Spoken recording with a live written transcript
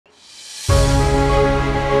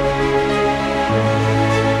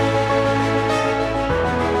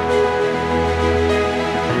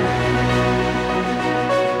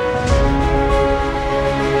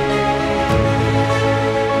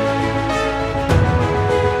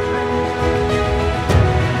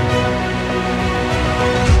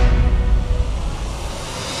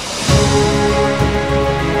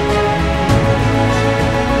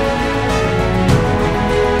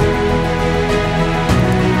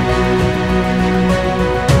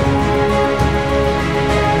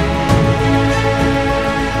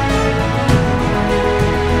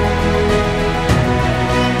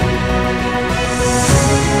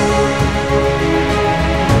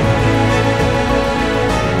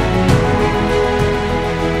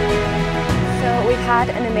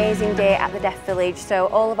amazing day at the Deaf Village. So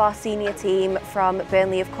all of our senior team from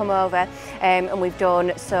Burnley have come over and we've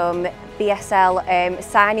done some BSL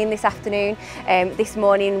signing this afternoon. This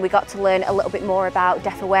morning we got to learn a little bit more about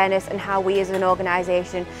deaf awareness and how we as an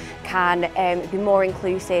organisation can be more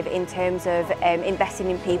inclusive in terms of investing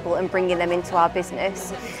in people and bringing them into our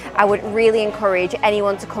business. I would really encourage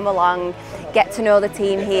anyone to come along, get to know the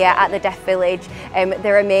team here at the Deaf Village.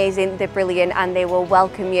 They're amazing, they're brilliant, and they will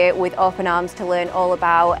welcome you with open arms to learn all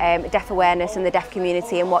about deaf awareness and the deaf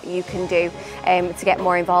community and what you can do to get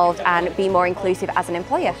more involved and be more inclusive as an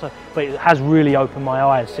employer. But it has really opened my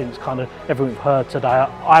eyes since kind of everything we've heard today.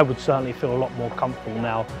 I would certainly feel a lot more comfortable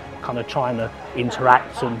now kind of trying to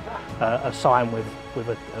interact and sign with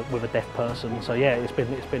a deaf person. So yeah, it's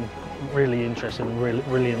been really interesting and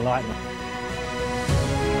really enlightening.